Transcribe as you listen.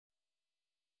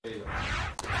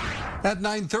At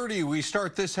 9:30, we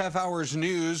start this half-hour's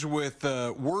news with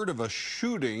word of a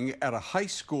shooting at a high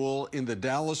school in the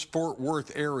Dallas-Fort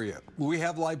Worth area. We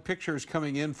have live pictures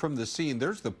coming in from the scene.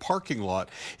 There's the parking lot.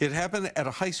 It happened at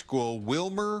a high school,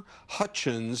 Wilmer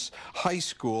Hutchins High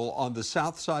School, on the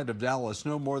south side of Dallas,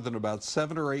 no more than about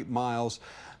 7 or 8 miles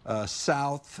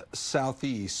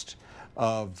southeast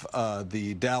of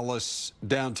the Dallas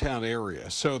downtown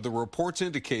area. So the reports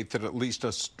indicate that at least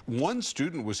one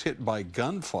student was hit by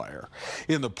gunfire.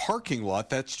 In the parking lot,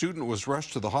 that student was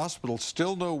rushed to the hospital.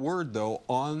 Still no word, though,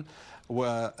 on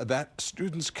that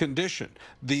student's condition.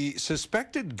 The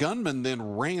suspected gunman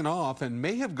then ran off and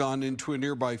may have gone into a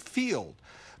nearby field.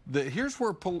 Here's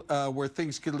where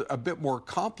things get a bit more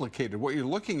complicated. What you're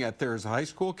looking at there is a high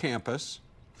school campus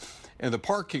and the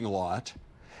parking lot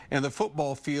and the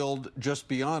football field just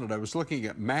beyond it. I was looking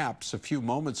at maps a few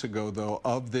moments ago, though,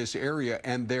 of this area,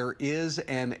 and there is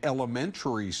an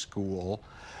elementary school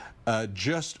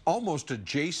just almost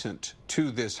adjacent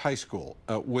to this high school,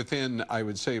 within, I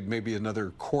would say, maybe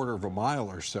another quarter of a mile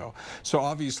or so. So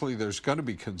obviously there's going to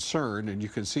be concern, and you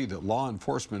can see that law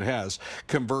enforcement has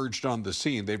converged on the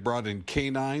scene. They brought in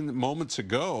K-9 moments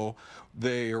ago.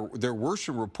 There were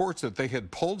some reports that they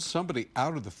had pulled somebody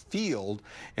out of the field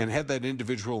and had that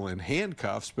individual in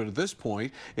handcuffs, but at this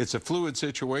point, it's a fluid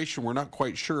situation. We're not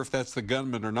quite sure if that's the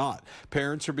gunman or not.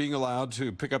 Parents are being allowed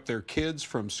to pick up their kids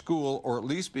from school, or at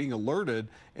least being alerted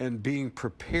and being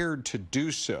prepared to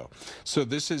do so. So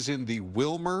this is in the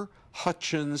Wilmer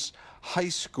Hutchins High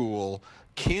School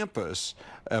campus.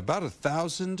 About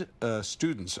 1,000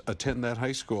 students attend that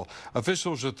high school.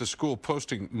 Officials at the school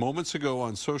posting moments ago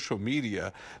on social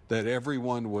media that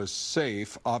everyone was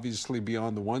safe, obviously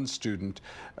beyond the one student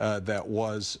that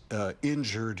was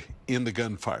injured in the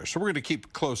gunfire. So we're going to keep a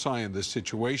close eye on this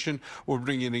situation. We'll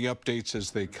bring you any updates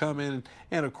as they come in,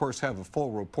 and of course have a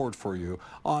full report for you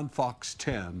on Fox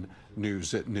 10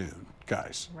 News at noon.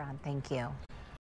 Guys. Ron, thank you.